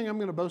only thing I'm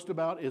going to boast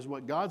about is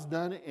what God's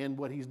done and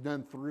what he's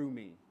done through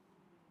me.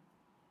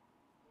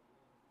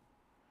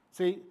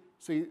 See,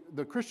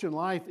 the Christian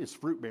life is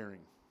fruit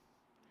bearing.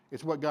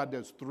 It's what God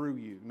does through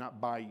you, not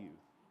by you.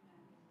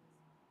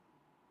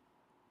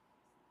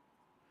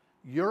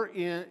 You're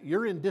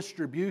in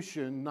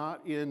distribution,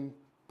 not in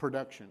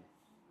production.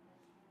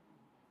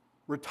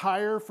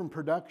 Retire from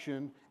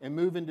production and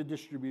move into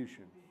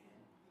distribution.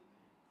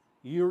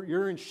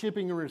 You're in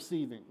shipping and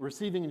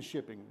receiving and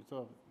shipping.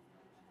 So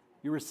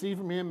you receive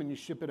from him and you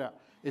ship it out.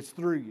 It's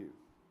through you.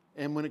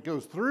 And when it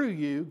goes through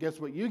you, guess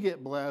what? You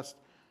get blessed,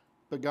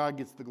 but God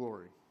gets the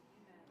glory.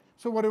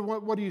 So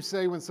what do you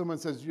say when someone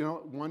says,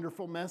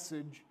 wonderful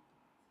message?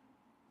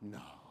 No.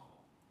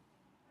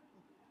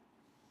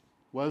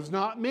 Was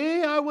not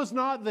me, I was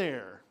not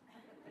there.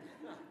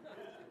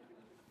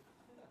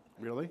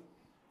 Really?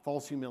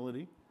 False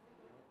humility.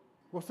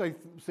 We'll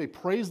say,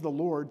 praise the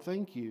Lord,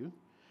 thank you.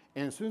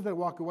 And as soon as they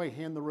walk away,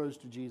 hand the rose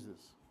to Jesus.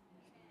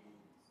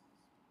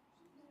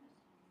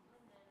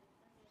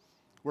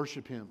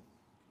 Worship him.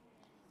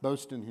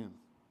 Boast in him.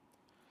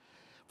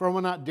 For I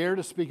will not dare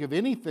to speak of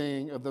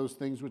anything of those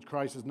things which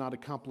Christ has not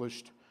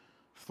accomplished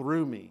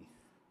through me.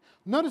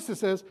 Notice it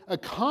says,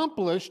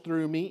 accomplished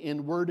through me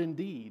in word and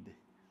deed.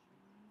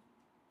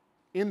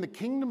 In the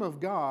kingdom of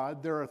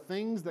God, there are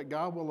things that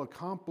God will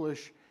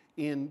accomplish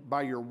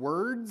by your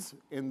words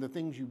and the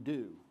things you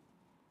do.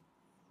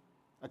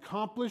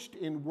 Accomplished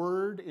in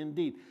word and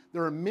deed.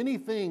 There are many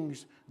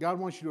things God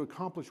wants you to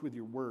accomplish with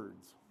your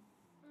words.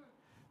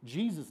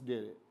 Jesus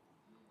did it.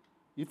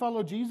 You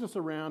follow Jesus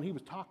around, he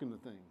was talking to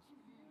things.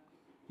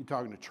 He's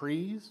talking to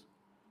trees,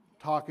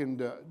 talking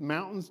to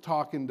mountains,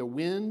 talking to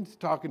wind,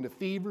 talking to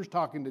fevers,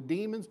 talking to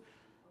demons.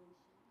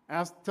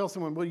 Tell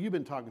someone, what have you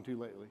been talking to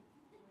lately?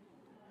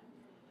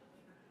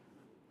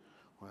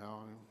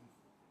 Well,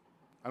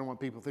 I don't want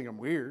people to think I'm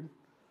weird.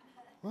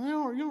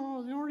 Well, you're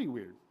already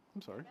weird.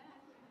 I'm sorry.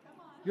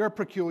 You're a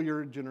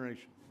peculiar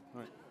generation.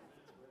 All right.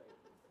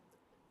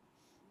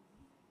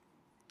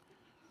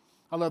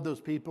 I love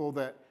those people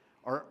that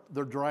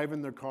they're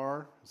driving their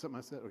car. Something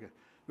I said? Okay.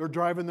 They're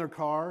driving their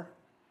car,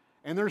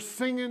 and they're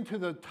singing to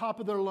the top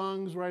of their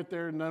lungs right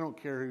there, and I don't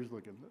care who's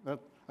looking.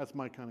 That's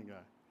my kind of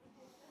guy.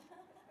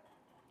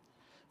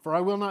 For I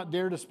will not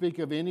dare to speak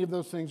of any of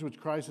those things which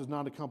Christ has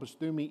not accomplished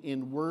through me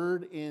in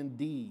word and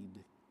deed,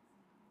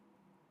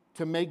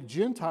 to make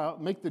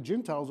the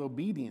Gentiles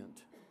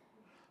obedient.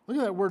 Look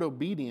at that word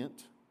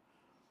obedient.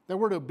 That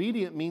word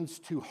obedient means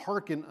to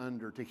hearken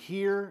under, to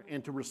hear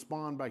and to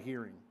respond by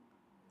hearing.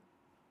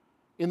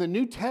 In the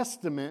New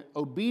Testament,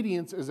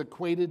 obedience is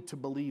equated to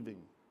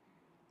believing.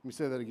 Let me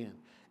say that again.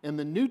 In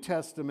the New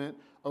Testament,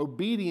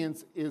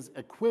 obedience is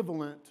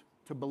equivalent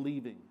to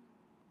believing.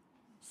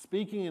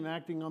 Speaking and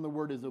acting on the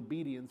word is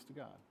obedience to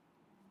God.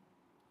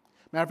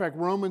 Matter of fact,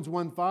 Romans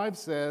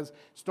 1:5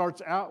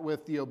 starts out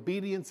with the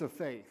obedience of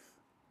faith.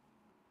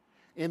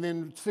 And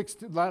then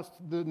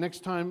the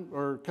next time,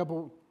 or a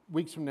couple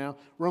weeks from now,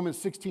 Romans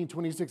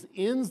 16:26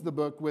 ends the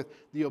book with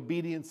the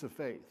obedience of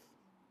faith.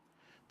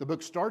 The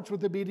book starts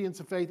with obedience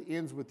of faith,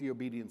 ends with the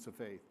obedience of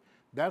faith.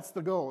 That's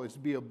the goal, is to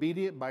be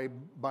obedient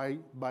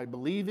by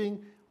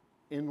believing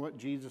in what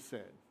Jesus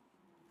said.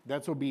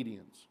 That's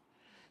obedience.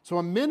 So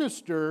a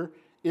minister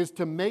is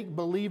to make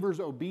believers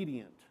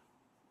obedient.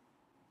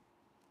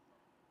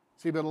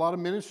 See, but a lot of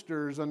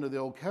ministers under the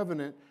old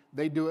covenant,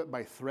 they do it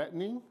by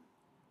threatening,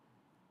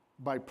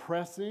 by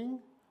pressing,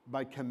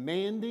 by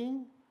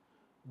commanding,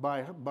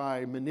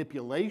 by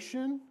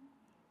manipulation.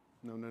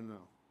 No.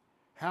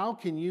 How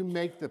can you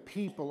make the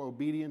people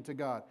obedient to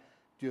God?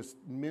 Just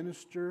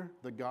minister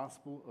the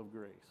gospel of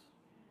grace.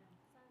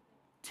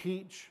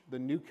 Teach the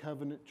new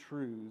covenant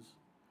truths.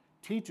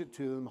 Teach it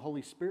to them. The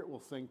Holy Spirit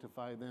will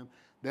sanctify them.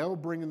 They'll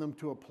bring them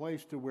to a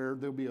place to where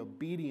they'll be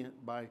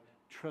obedient by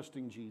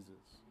trusting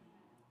Jesus.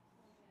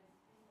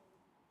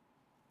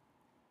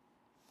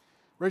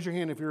 Raise your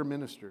hand if you're a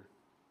minister.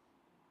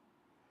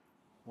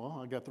 Well,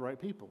 I got the right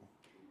people.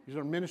 These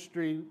are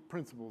ministry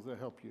principles that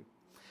help you.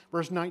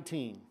 Verse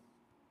 19.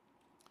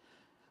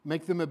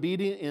 Make them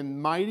obedient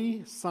in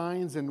mighty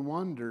signs and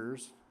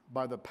wonders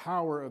by the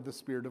power of the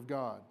Spirit of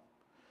God,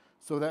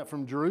 so that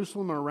from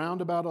Jerusalem and around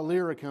about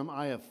Illyricum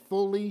I have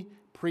fully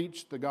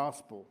preached the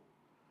gospel.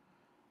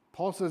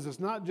 Paul says it's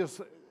not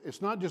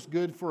just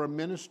good for a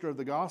minister of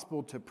the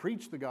gospel to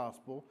preach the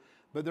gospel,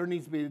 but there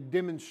needs to be a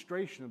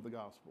demonstration of the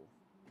gospel.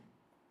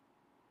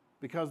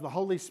 Because the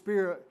Holy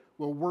Spirit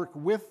will work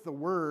with the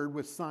word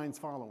with signs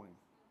following.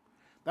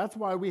 That's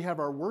why we have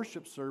our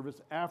worship service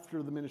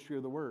after the ministry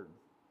of the word.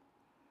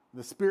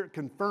 The Spirit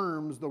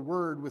confirms the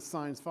word with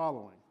signs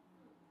following.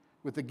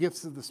 with the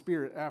gifts of the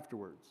Spirit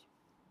afterwards.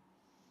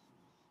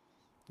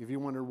 If you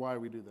wonder why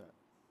we do that.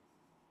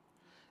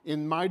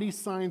 In mighty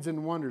signs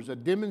and wonders, a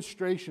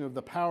demonstration of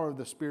the power of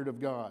the Spirit of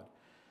God.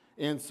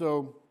 And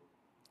so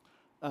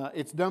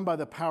it's done by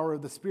the power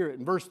of the Spirit.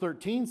 And verse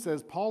 13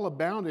 says, Paul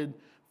abounded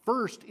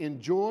first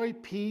in joy,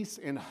 peace,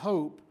 and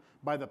hope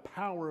by the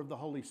power of the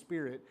Holy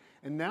Spirit.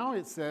 And now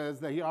it says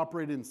that he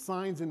operated in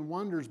signs and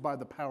wonders by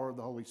the power of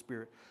the Holy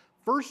Spirit.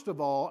 First of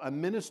all, a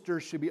minister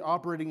should be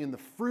operating in the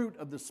fruit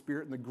of the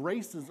Spirit and the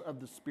graces of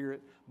the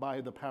Spirit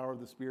by the power of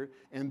the Spirit,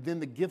 and then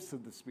the gifts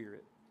of the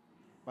Spirit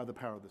by the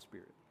power of the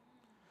Spirit.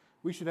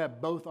 We should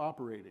have both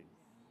operating.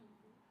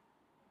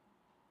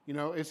 You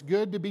know, it's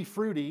good to be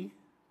fruity,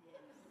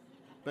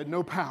 but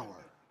no power.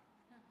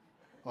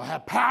 Well,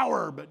 have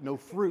power, but no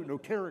fruit, no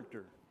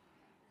character.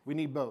 We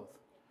need both.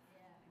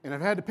 And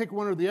if I had to pick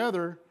one or the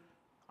other,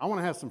 I want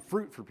to have some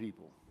fruit for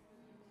people.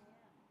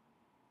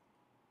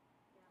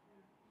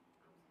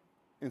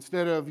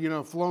 Instead of,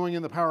 flowing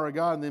in the power of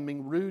God and then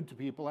being rude to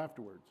people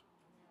afterwards.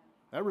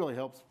 That really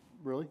helps,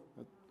 really.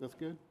 That's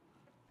good.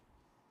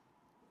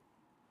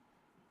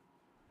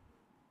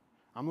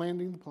 I'm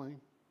landing the plane.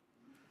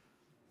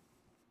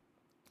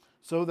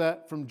 So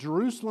that from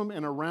Jerusalem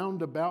and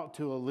around about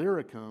to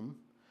Illyricum,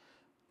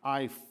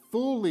 I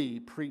fully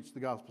preached the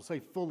gospel. Say,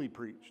 fully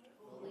preached.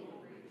 Fully preached.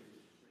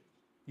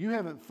 You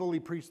haven't fully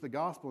preached the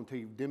gospel until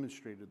you've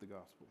demonstrated the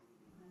gospel.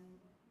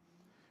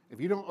 If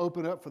you don't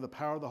open up for the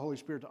power of the Holy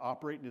Spirit to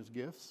operate in His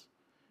gifts,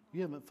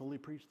 you haven't fully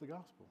preached the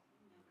gospel.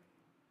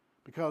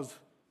 Because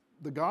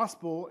the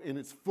gospel in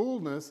its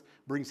fullness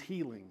brings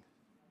healing.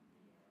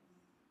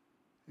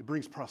 It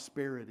brings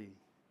prosperity.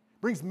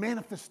 It brings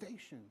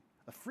manifestation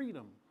of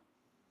freedom.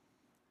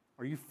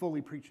 Are you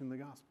fully preaching the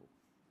gospel?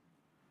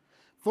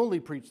 Fully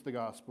preach the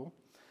gospel.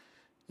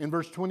 In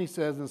verse 20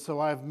 says, and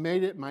so I have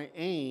made it my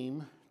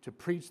aim to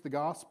preach the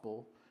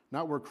gospel,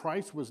 not where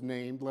Christ was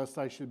named, lest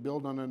I should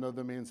build on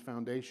another man's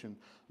foundation.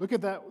 Look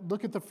at that.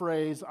 Look at the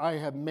phrase, I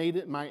have made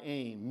it my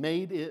aim.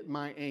 Made it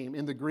my aim.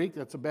 In the Greek,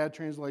 that's a bad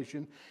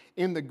translation.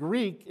 In the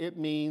Greek, it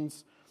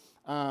means,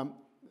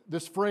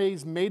 this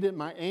phrase, made it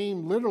my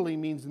aim, literally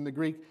means in the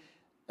Greek,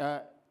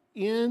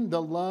 in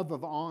the love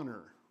of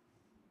honor.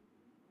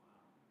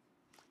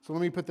 So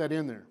let me put that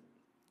in there.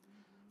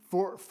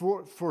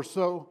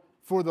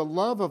 For the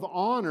love of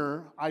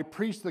honor, I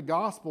preach the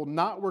gospel,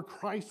 not where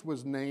Christ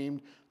was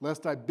named,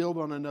 lest I build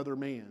on another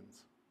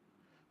man's.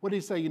 What did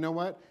he say? You know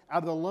what?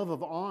 Out of the love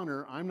of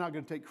honor, I'm not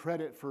going to take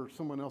credit for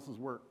someone else's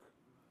work.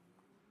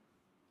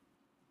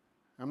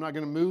 I'm not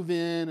going to move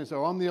in and say,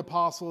 I'm the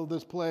apostle of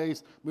this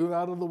place, move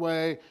out of the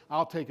way,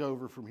 I'll take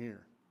over from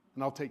here,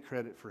 and I'll take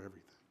credit for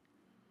everything.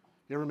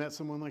 You ever met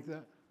someone like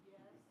that?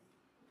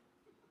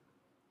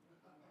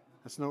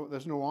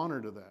 There's no honor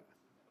to that.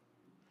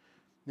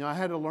 Now, I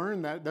had to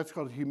learn that. That's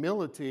called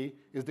humility,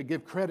 is to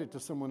give credit to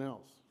someone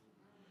else.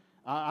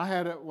 I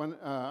had it when,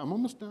 I'm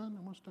almost done.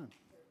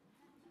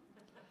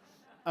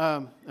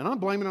 And I'm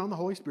blaming it on the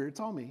Holy Spirit. It's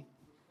all me.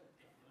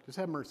 Just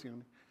have mercy on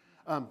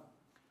me.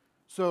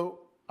 So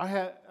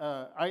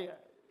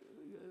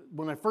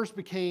when I first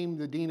became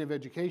the Dean of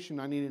Education,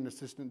 I needed an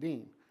assistant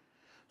dean.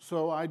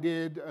 So I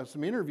did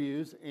some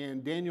interviews,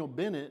 and Daniel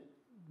Bennett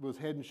was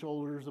head and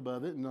shoulders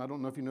above it. And I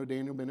don't know if you know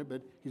Daniel Bennett,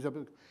 but he's up.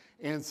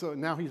 And so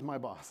now he's my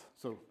boss.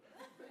 So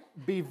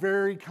be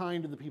very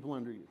kind to the people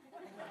under you.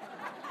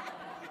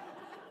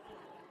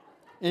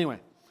 Anyway,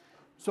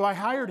 so I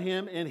hired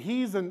him, and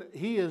he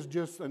is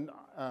just an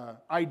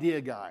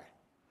idea guy.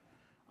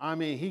 I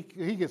mean,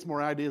 he gets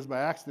more ideas by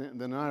accident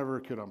than I ever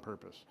could on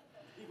purpose.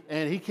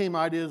 And he came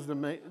ideas to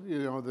make,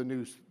 the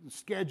new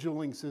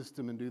scheduling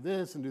system and do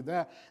this and do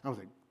that. And I was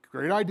like,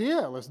 great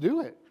idea, let's do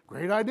it.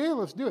 Great idea,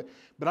 let's do it.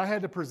 But I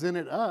had to present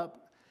it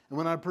up. And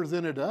when I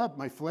presented it up,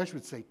 my flesh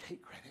would say,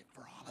 take credit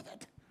for all of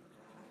it.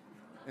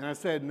 And I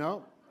said,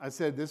 no. I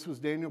said, this was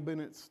Daniel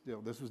Bennett's still.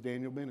 This was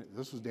Daniel Bennett.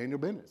 This was Daniel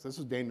Bennett. This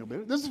was Daniel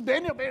Bennett. This is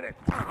Daniel Bennett.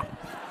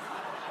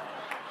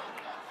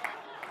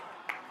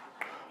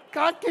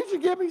 God, can you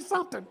give me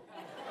something?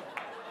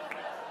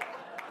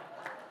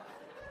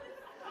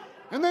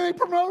 And then they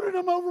promoted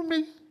him over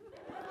me.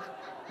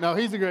 No,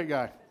 he's a great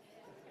guy.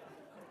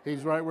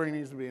 He's right where he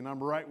needs to be, and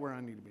I'm right where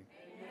I need to be.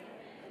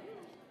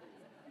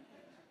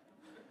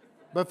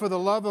 But for the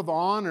love of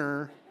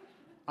honor,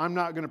 I'm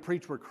not going to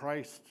preach where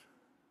Christ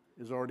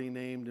is already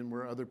named and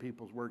where other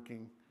people's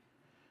working.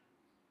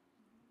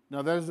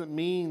 Now, that doesn't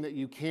mean that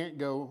you can't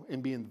go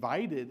and be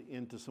invited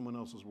into someone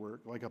else's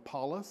work. Like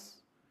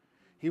Apollos,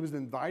 he was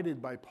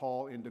invited by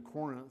Paul into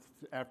Corinth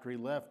after he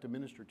left to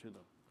minister to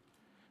them.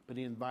 But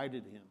he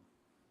invited him.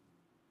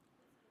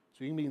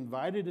 So you can be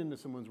invited into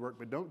someone's work,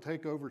 but don't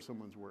take over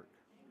someone's work.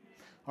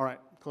 All right,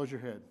 close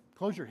your head.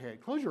 Close your head.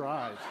 Close your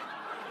eyes.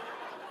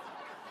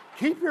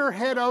 Keep your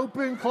head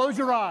open. Close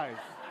your eyes.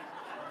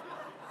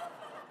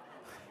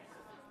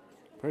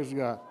 Praise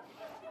God.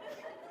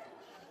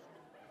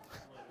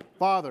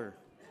 Father,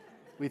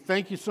 we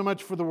thank you so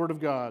much for the Word of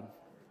God.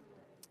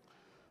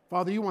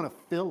 Father, you want to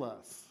fill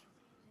us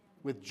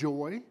with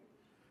joy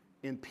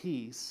and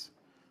peace,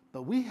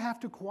 but we have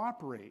to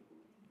cooperate.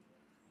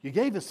 You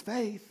gave us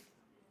faith,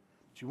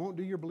 but you won't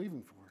do your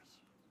believing for us.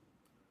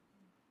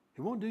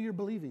 He won't do your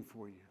believing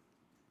for you.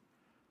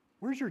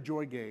 Where's your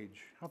joy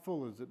gauge? How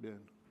full has it been?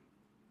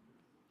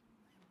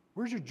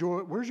 Where's your joy?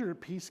 Where's your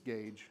peace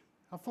gauge?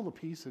 How full of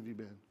peace have you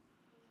been?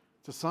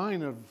 It's a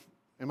sign of,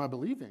 am I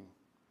believing?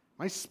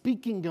 Am I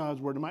speaking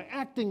God's word? Am I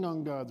acting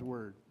on God's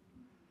word?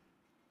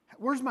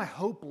 Where's my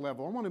hope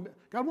level?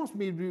 God wants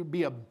me to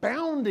be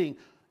abounding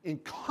in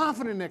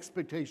confident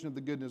expectation of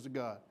the goodness of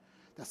God.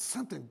 That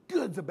something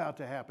good's about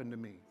to happen to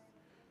me.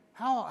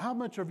 How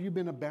much have you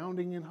been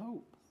abounding in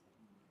hope?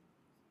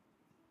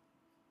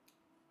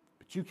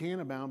 But you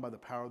can abound by the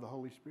power of the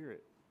Holy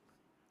Spirit.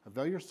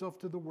 Avail yourself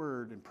to the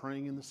word and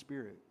praying in the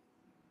Spirit.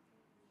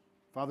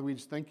 Father, we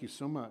just thank you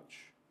so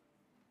much.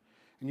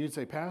 And you'd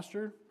say,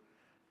 Pastor,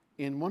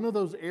 in one of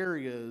those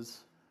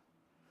areas,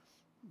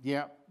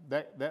 yeah,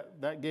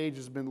 that gauge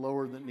has been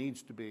lower than it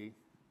needs to be.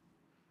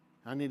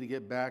 I need to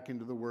get back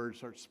into the Word,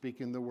 start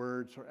speaking the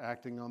Word, start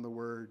acting on the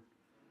Word,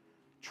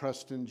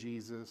 trust in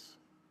Jesus,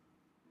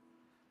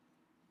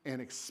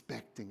 and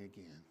expecting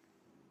again.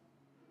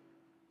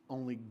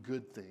 Only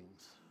good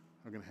things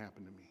are going to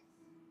happen to me.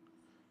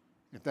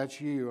 If that's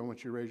you, I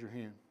want you to raise your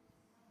hand.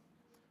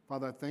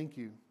 Father, I thank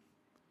you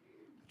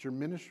that you're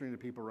ministering to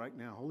people right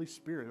now. Holy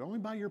Spirit, only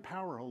by your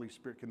power, Holy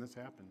Spirit, can this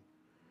happen.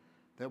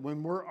 That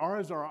when our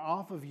eyes are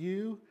off of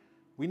you,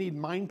 we need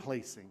mind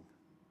placing.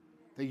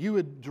 That you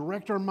would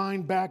direct our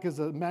mind back as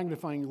a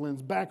magnifying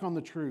lens, back on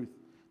the truth,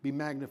 be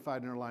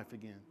magnified in our life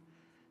again.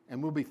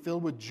 And we'll be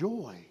filled with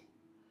joy.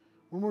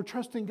 When we're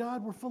trusting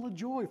God, we're full of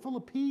joy, full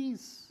of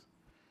peace,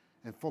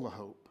 and full of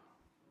hope.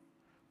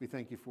 We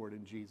thank you for it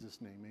in Jesus'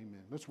 name.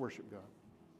 Amen. Let's worship God.